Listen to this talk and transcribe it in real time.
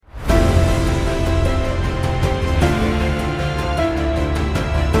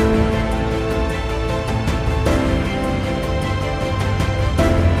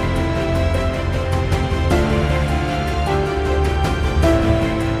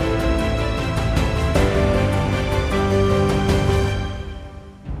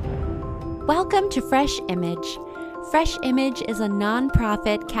Welcome to Fresh Image. Fresh Image is a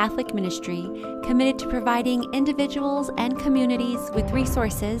nonprofit Catholic ministry committed to providing individuals and communities with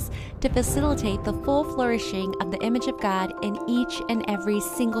resources to facilitate the full flourishing of the image of God in each and every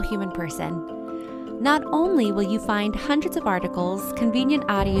single human person. Not only will you find hundreds of articles, convenient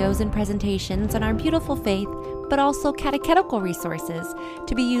audios, and presentations on our beautiful faith, but also catechetical resources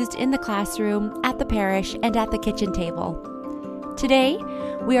to be used in the classroom, at the parish, and at the kitchen table. Today,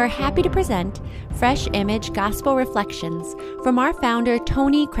 we are happy to present Fresh Image Gospel Reflections from our founder,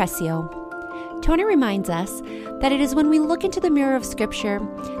 Tony Crescio. Tony reminds us that it is when we look into the mirror of Scripture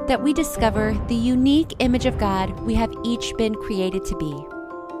that we discover the unique image of God we have each been created to be.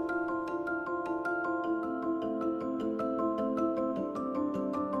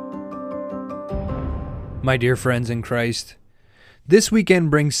 My dear friends in Christ, this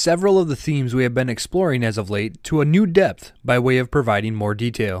weekend brings several of the themes we have been exploring as of late to a new depth by way of providing more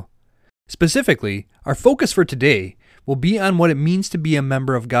detail. Specifically, our focus for today will be on what it means to be a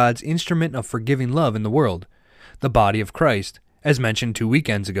member of God's instrument of forgiving love in the world, the body of Christ, as mentioned 2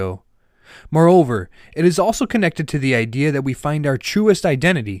 weekends ago. Moreover, it is also connected to the idea that we find our truest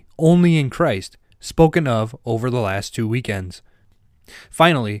identity only in Christ, spoken of over the last 2 weekends.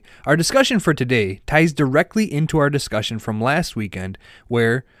 Finally, our discussion for today ties directly into our discussion from last weekend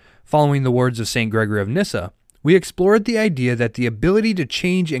where, following the words of St. Gregory of Nyssa, we explored the idea that the ability to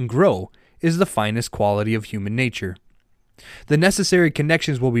change and grow is the finest quality of human nature. The necessary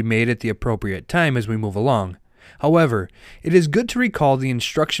connections will be made at the appropriate time as we move along. However, it is good to recall the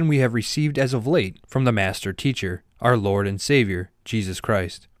instruction we have received as of late from the Master Teacher, our Lord and Savior, Jesus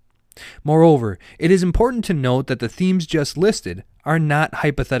Christ. Moreover, it is important to note that the themes just listed are not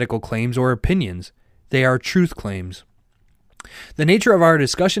hypothetical claims or opinions. They are truth claims. The nature of our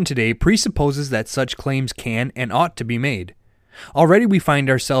discussion today presupposes that such claims can and ought to be made. Already we find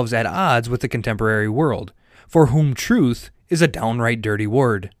ourselves at odds with the contemporary world, for whom truth is a downright dirty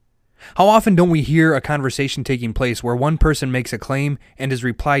word. How often don't we hear a conversation taking place where one person makes a claim and is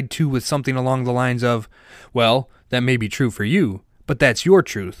replied to with something along the lines of, "Well, that may be true for you, but that's your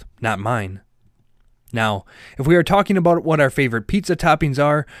truth, not mine." Now, if we are talking about what our favorite pizza toppings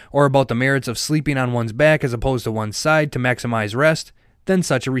are, or about the merits of sleeping on one's back as opposed to one's side to maximize rest, then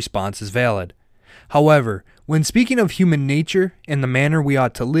such a response is valid. However, when speaking of human nature and the manner we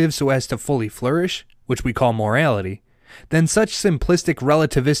ought to live so as to fully flourish, which we call morality, then such simplistic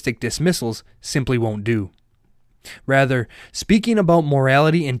relativistic dismissals simply won't do. Rather, speaking about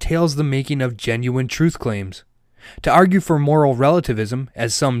morality entails the making of genuine truth claims. To argue for moral relativism,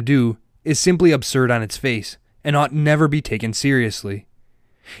 as some do, is simply absurd on its face, and ought never be taken seriously.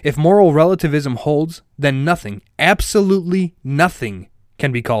 If moral relativism holds, then nothing, absolutely nothing,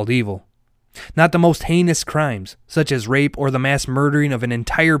 can be called evil. Not the most heinous crimes, such as rape or the mass murdering of an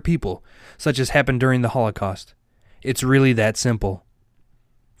entire people, such as happened during the Holocaust. It's really that simple.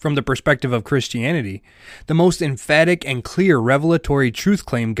 From the perspective of Christianity, the most emphatic and clear revelatory truth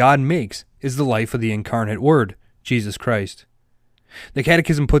claim God makes is the life of the incarnate Word, Jesus Christ. The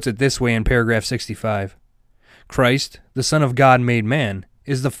Catechism puts it this way in paragraph 65. Christ, the Son of God made man,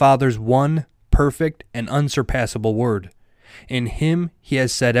 is the Father's one, perfect, and unsurpassable Word. In Him He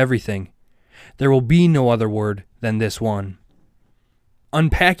has said everything. There will be no other word than this one.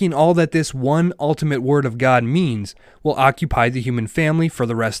 Unpacking all that this one ultimate Word of God means will occupy the human family for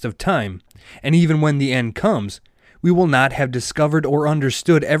the rest of time, and even when the end comes, we will not have discovered or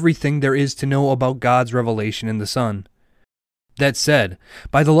understood everything there is to know about God's revelation in the Son. That said,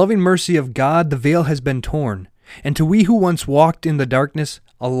 by the loving mercy of God, the veil has been torn, and to we who once walked in the darkness,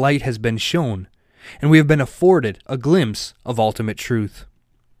 a light has been shown, and we have been afforded a glimpse of ultimate truth.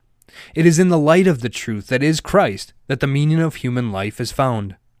 It is in the light of the truth that is Christ that the meaning of human life is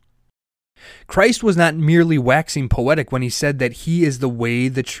found. Christ was not merely waxing poetic when he said that he is the way,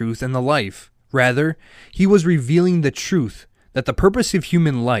 the truth, and the life. Rather, he was revealing the truth that the purpose of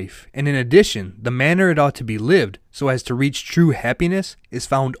human life, and in addition, the manner it ought to be lived so as to reach true happiness, is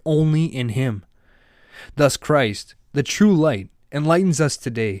found only in Him. Thus Christ, the true light, enlightens us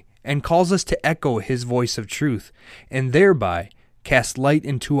today and calls us to echo His voice of truth, and thereby cast light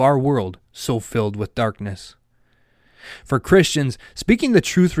into our world so filled with darkness. For Christians, speaking the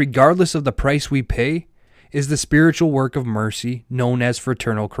truth regardless of the price we pay is the spiritual work of mercy known as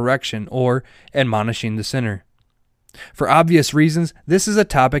fraternal correction, or admonishing the sinner. For obvious reasons, this is a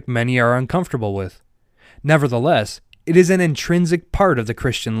topic many are uncomfortable with. Nevertheless, it is an intrinsic part of the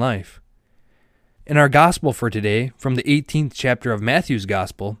Christian life. In our gospel for today, from the 18th chapter of Matthew's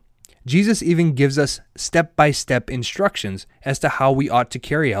gospel, Jesus even gives us step-by-step instructions as to how we ought to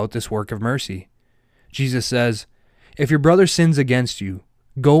carry out this work of mercy. Jesus says, "If your brother sins against you,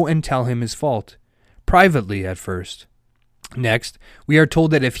 go and tell him his fault, privately at first. Next, we are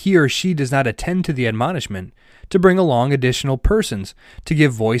told that if he or she does not attend to the admonishment, to bring along additional persons to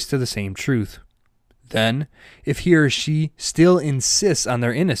give voice to the same truth. Then, if he or she still insists on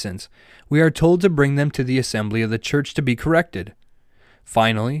their innocence, we are told to bring them to the assembly of the church to be corrected.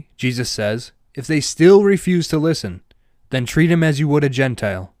 Finally, Jesus says, if they still refuse to listen, then treat him as you would a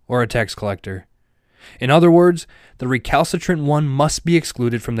Gentile or a tax collector. In other words, the recalcitrant one must be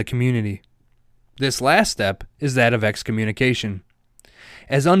excluded from the community. This last step is that of excommunication.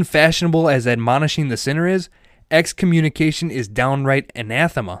 As unfashionable as admonishing the sinner is, excommunication is downright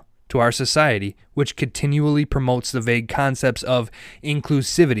anathema to our society, which continually promotes the vague concepts of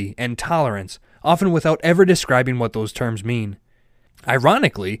inclusivity and tolerance, often without ever describing what those terms mean.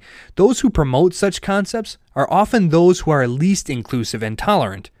 Ironically, those who promote such concepts are often those who are least inclusive and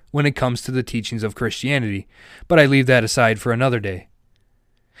tolerant when it comes to the teachings of Christianity, but I leave that aside for another day.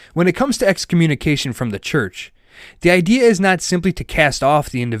 When it comes to excommunication from the church, the idea is not simply to cast off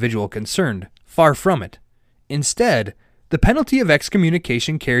the individual concerned, far from it. Instead, the penalty of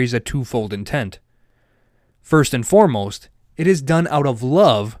excommunication carries a twofold intent. First and foremost, it is done out of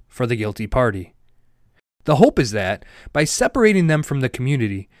love for the guilty party. The hope is that, by separating them from the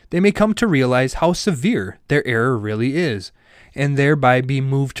community, they may come to realize how severe their error really is, and thereby be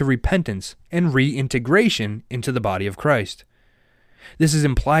moved to repentance and reintegration into the body of Christ. This is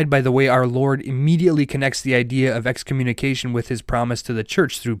implied by the way our Lord immediately connects the idea of excommunication with his promise to the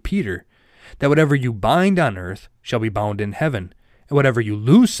church through Peter, that whatever you bind on earth shall be bound in heaven, and whatever you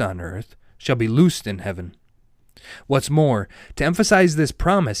loose on earth shall be loosed in heaven. What's more, to emphasize this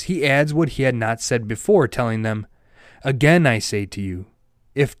promise, he adds what he had not said before, telling them, again I say to you,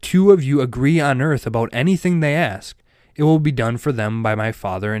 if two of you agree on earth about anything they ask, it will be done for them by my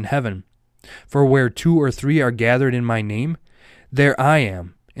Father in heaven. For where 2 or 3 are gathered in my name, there I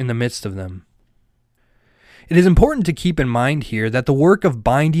am in the midst of them. It is important to keep in mind here that the work of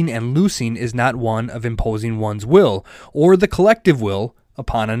binding and loosing is not one of imposing one's will or the collective will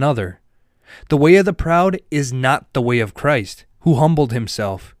upon another. The way of the proud is not the way of Christ, who humbled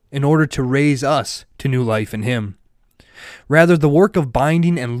himself in order to raise us to new life in him. Rather, the work of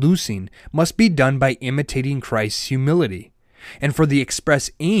binding and loosing must be done by imitating Christ's humility, and for the express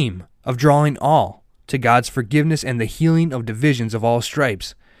aim of drawing all to God's forgiveness and the healing of divisions of all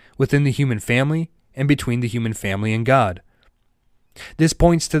stripes within the human family and between the human family and God. This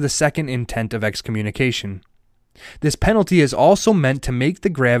points to the second intent of excommunication. This penalty is also meant to make the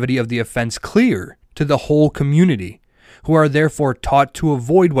gravity of the offense clear to the whole community, who are therefore taught to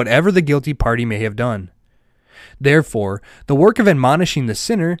avoid whatever the guilty party may have done. Therefore, the work of admonishing the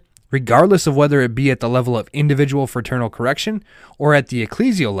sinner, regardless of whether it be at the level of individual fraternal correction or at the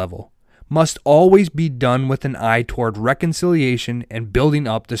ecclesial level, must always be done with an eye toward reconciliation and building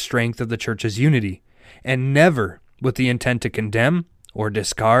up the strength of the church's unity, and never with the intent to condemn or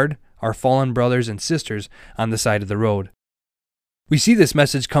discard our fallen brothers and sisters on the side of the road. We see this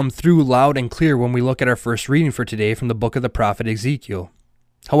message come through loud and clear when we look at our first reading for today from the book of the prophet Ezekiel.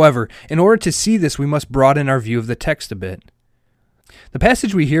 However, in order to see this, we must broaden our view of the text a bit. The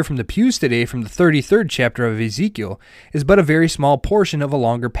passage we hear from the pews today from the 33rd chapter of Ezekiel is but a very small portion of a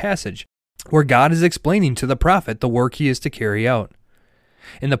longer passage, where God is explaining to the prophet the work he is to carry out.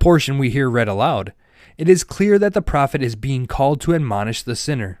 In the portion we hear read aloud, it is clear that the prophet is being called to admonish the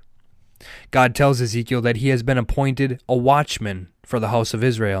sinner. God tells Ezekiel that he has been appointed a watchman for the house of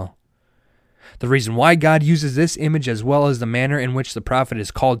Israel. The reason why God uses this image as well as the manner in which the prophet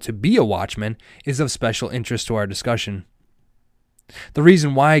is called to be a watchman is of special interest to our discussion. The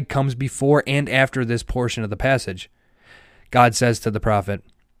reason why comes before and after this portion of the passage. God says to the prophet,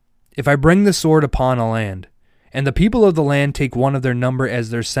 "If I bring the sword upon a land, and the people of the land take one of their number as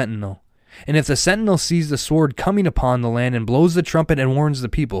their sentinel, and if the sentinel sees the sword coming upon the land and blows the trumpet and warns the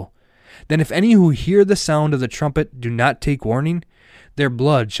people, then if any who hear the sound of the trumpet do not take warning, their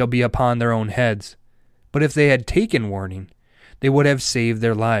blood shall be upon their own heads. But if they had taken warning, they would have saved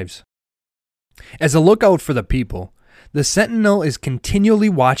their lives." As a lookout for the people, the sentinel is continually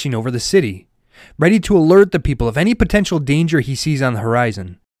watching over the city, ready to alert the people of any potential danger he sees on the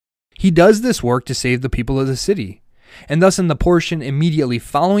horizon. He does this work to save the people of the city, and thus in the portion immediately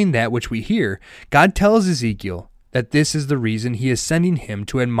following that which we hear, God tells Ezekiel that this is the reason he is sending him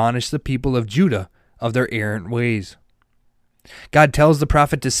to admonish the people of Judah of their errant ways. God tells the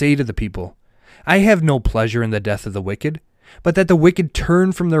prophet to say to the people, "I have no pleasure in the death of the wicked, but that the wicked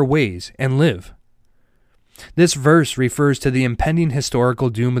turn from their ways and live." This verse refers to the impending historical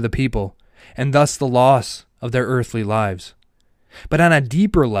doom of the people, and thus the loss of their earthly lives. But on a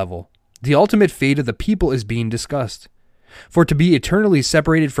deeper level, the ultimate fate of the people is being discussed. For to be eternally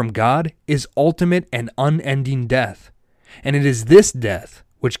separated from God is ultimate and unending death, and it is this death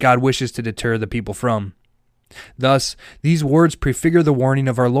which God wishes to deter the people from. Thus, these words prefigure the warning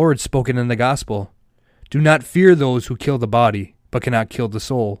of our Lord spoken in the gospel. Do not fear those who kill the body, but cannot kill the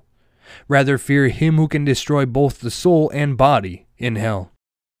soul. Rather fear him who can destroy both the soul and body in hell.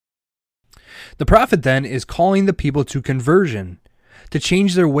 The prophet then is calling the people to conversion, to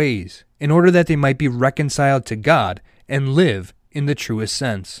change their ways, in order that they might be reconciled to God and live in the truest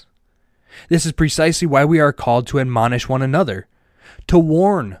sense. This is precisely why we are called to admonish one another, to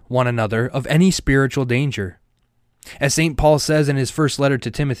warn one another of any spiritual danger. As St. Paul says in his first letter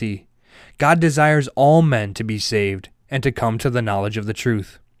to Timothy, God desires all men to be saved and to come to the knowledge of the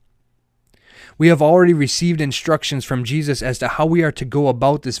truth. We have already received instructions from Jesus as to how we are to go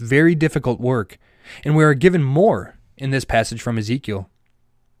about this very difficult work, and we are given more in this passage from Ezekiel.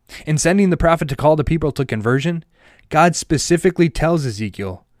 In sending the prophet to call the people to conversion, God specifically tells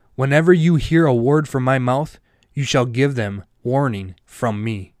Ezekiel, "Whenever you hear a word from my mouth, you shall give them warning from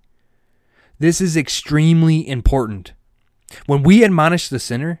me." This is extremely important. When we admonish the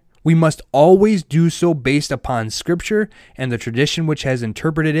sinner, we must always do so based upon Scripture and the tradition which has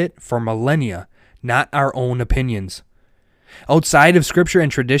interpreted it for millennia, not our own opinions. Outside of Scripture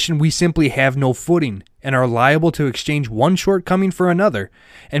and tradition, we simply have no footing and are liable to exchange one shortcoming for another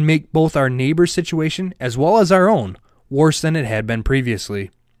and make both our neighbor's situation as well as our own worse than it had been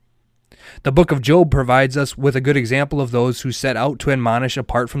previously. The book of Job provides us with a good example of those who set out to admonish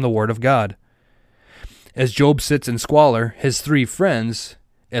apart from the Word of God. As Job sits in squalor, his three friends,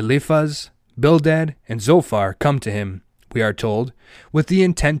 Eliphaz, Bildad, and Zophar, come to him, we are told, with the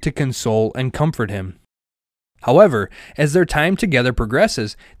intent to console and comfort him. However, as their time together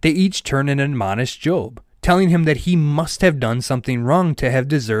progresses, they each turn and admonish Job, telling him that he must have done something wrong to have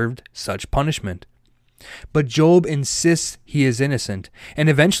deserved such punishment. But Job insists he is innocent, and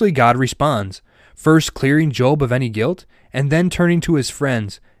eventually God responds, first clearing Job of any guilt, and then turning to his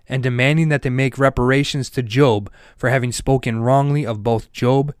friends and demanding that they make reparations to Job for having spoken wrongly of both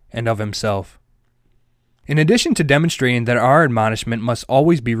Job and of himself. In addition to demonstrating that our admonishment must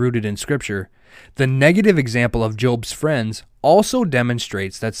always be rooted in Scripture, the negative example of Job's friends also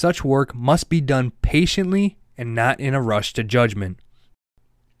demonstrates that such work must be done patiently and not in a rush to judgment.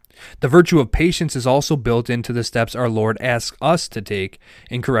 The virtue of patience is also built into the steps our Lord asks us to take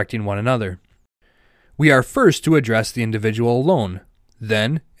in correcting one another. We are first to address the individual alone,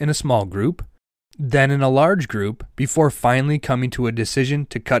 then in a small group, then in a large group, before finally coming to a decision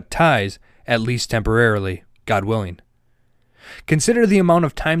to cut ties, at least temporarily, God willing. Consider the amount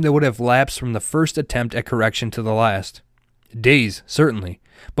of time that would have lapsed from the first attempt at correction to the last. Days, certainly,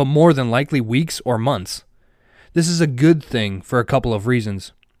 but more than likely weeks or months. This is a good thing for a couple of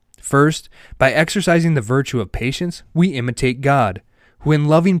reasons. First, by exercising the virtue of patience, we imitate God, who in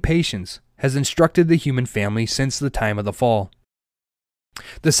loving patience has instructed the human family since the time of the fall.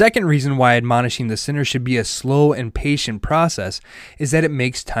 The second reason why admonishing the sinner should be a slow and patient process is that it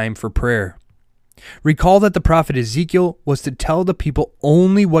makes time for prayer. Recall that the prophet Ezekiel was to tell the people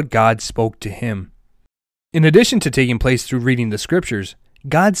only what God spoke to him. In addition to taking place through reading the Scriptures,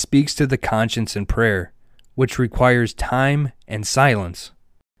 God speaks to the conscience in prayer, which requires time and silence.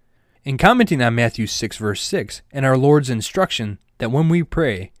 In commenting on Matthew 6 verse 6 and our Lord's instruction that when we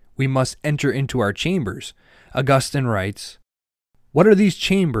pray, we must enter into our chambers, Augustine writes, "What are these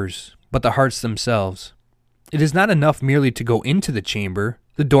chambers but the hearts themselves? It is not enough merely to go into the chamber,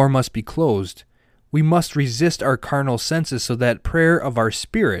 the door must be closed. We must resist our carnal senses so that prayer of our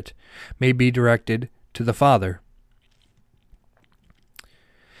spirit may be directed to the Father."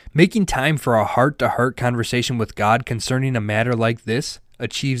 Making time for a heart-to-heart conversation with God concerning a matter like this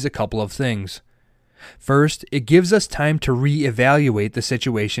achieves a couple of things. First, it gives us time to re-evaluate the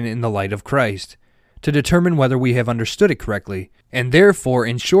situation in the light of Christ, to determine whether we have understood it correctly, and therefore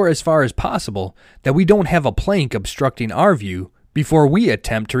ensure as far as possible that we don't have a plank obstructing our view before we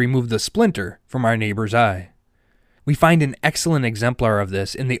attempt to remove the splinter from our neighbor's eye. We find an excellent exemplar of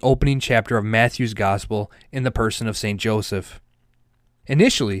this in the opening chapter of Matthew's Gospel in the person of St. Joseph.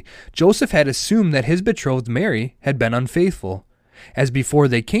 Initially, Joseph had assumed that his betrothed Mary had been unfaithful, as before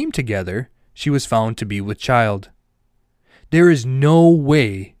they came together, she was found to be with child. There is no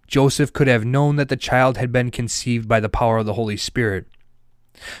way Joseph could have known that the child had been conceived by the power of the Holy Spirit.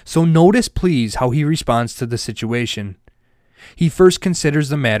 So notice, please, how he responds to the situation. He first considers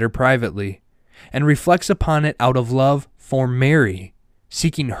the matter privately and reflects upon it out of love for Mary,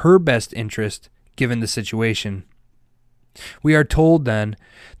 seeking her best interest given the situation. We are told then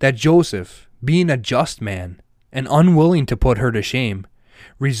that Joseph, being a just man and unwilling to put her to shame,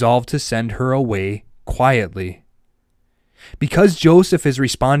 resolved to send her away quietly. Because Joseph is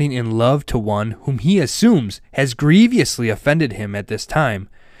responding in love to one whom he assumes has grievously offended him at this time,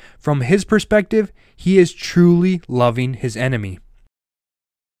 from his perspective, he is truly loving his enemy.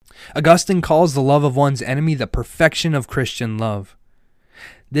 Augustine calls the love of one's enemy the perfection of Christian love.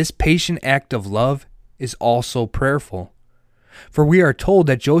 This patient act of love is also prayerful. For we are told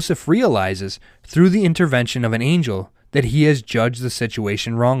that Joseph realizes, through the intervention of an angel, that he has judged the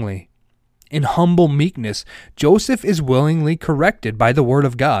situation wrongly. In humble meekness, Joseph is willingly corrected by the word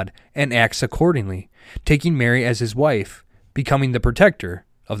of God and acts accordingly, taking Mary as his wife, becoming the protector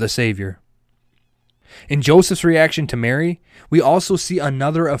of the Savior. In Joseph's reaction to Mary, we also see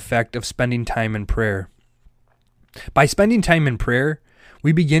another effect of spending time in prayer. By spending time in prayer,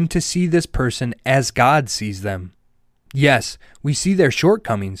 we begin to see this person as God sees them. Yes, we see their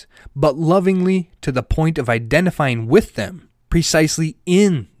shortcomings, but lovingly to the point of identifying with them, precisely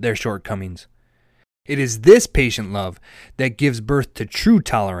in their shortcomings. It is this patient love that gives birth to true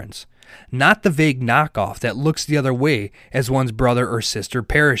tolerance, not the vague knockoff that looks the other way as one's brother or sister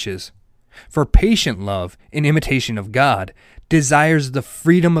perishes. For patient love, in imitation of God, desires the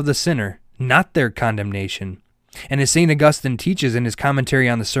freedom of the sinner, not their condemnation. And as St. Augustine teaches in his commentary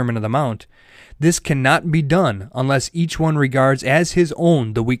on the Sermon on the Mount, this cannot be done unless each one regards as his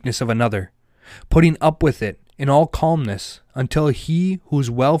own the weakness of another, putting up with it in all calmness until he whose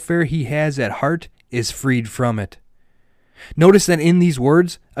welfare he has at heart is freed from it. Notice that in these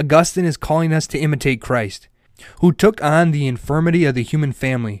words, Augustine is calling us to imitate Christ, who took on the infirmity of the human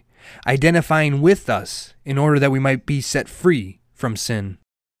family, identifying with us in order that we might be set free from sin.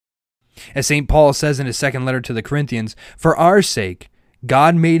 As St. Paul says in his second letter to the Corinthians, for our sake,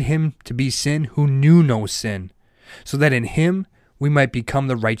 God made him to be sin who knew no sin, so that in him we might become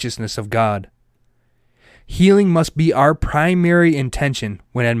the righteousness of God. Healing must be our primary intention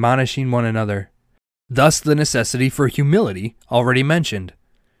when admonishing one another. Thus the necessity for humility already mentioned.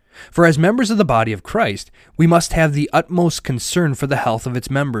 For as members of the body of Christ, we must have the utmost concern for the health of its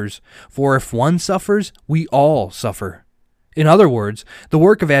members, for if one suffers, we all suffer. In other words, the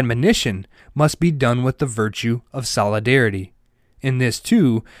work of admonition must be done with the virtue of solidarity. In this,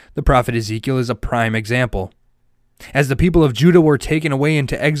 too, the prophet Ezekiel is a prime example. As the people of Judah were taken away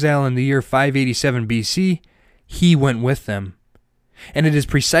into exile in the year 587 BC, he went with them. And it is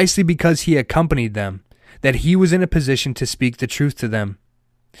precisely because he accompanied them that he was in a position to speak the truth to them.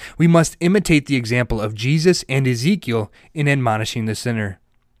 We must imitate the example of Jesus and Ezekiel in admonishing the sinner.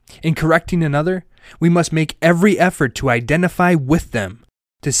 In correcting another, we must make every effort to identify with them,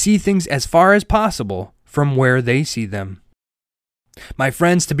 to see things as far as possible from where they see them. My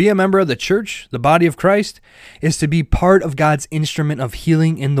friends, to be a member of the church, the body of Christ, is to be part of God's instrument of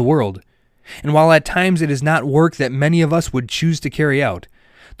healing in the world. And while at times it is not work that many of us would choose to carry out,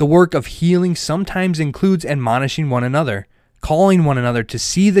 the work of healing sometimes includes admonishing one another, calling one another to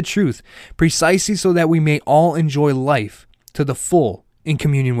see the truth, precisely so that we may all enjoy life to the full in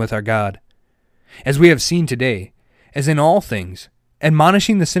communion with our God. As we have seen today, as in all things,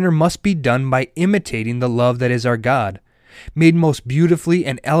 admonishing the sinner must be done by imitating the love that is our God, made most beautifully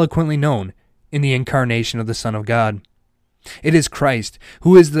and eloquently known in the incarnation of the Son of God. It is Christ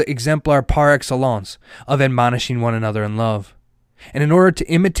who is the exemplar par excellence of admonishing one another in love. And in order to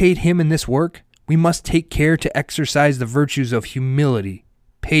imitate him in this work, we must take care to exercise the virtues of humility,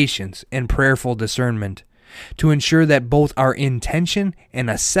 patience, and prayerful discernment, to ensure that both our intention and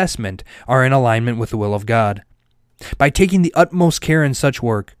assessment are in alignment with the will of God. By taking the utmost care in such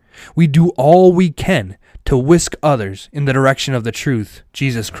work, we do all we can to whisk others in the direction of the truth,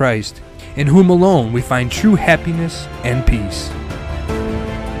 Jesus Christ, in whom alone we find true happiness and peace.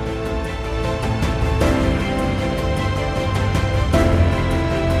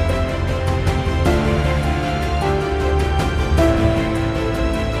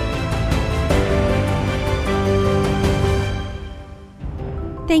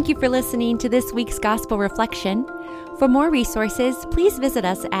 Thank you for listening to this week's Gospel Reflection. For more resources, please visit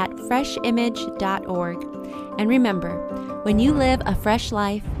us at freshimage.org. And remember, when you live a fresh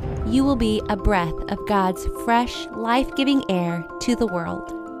life, you will be a breath of God's fresh, life-giving air to the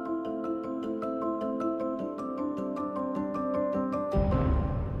world.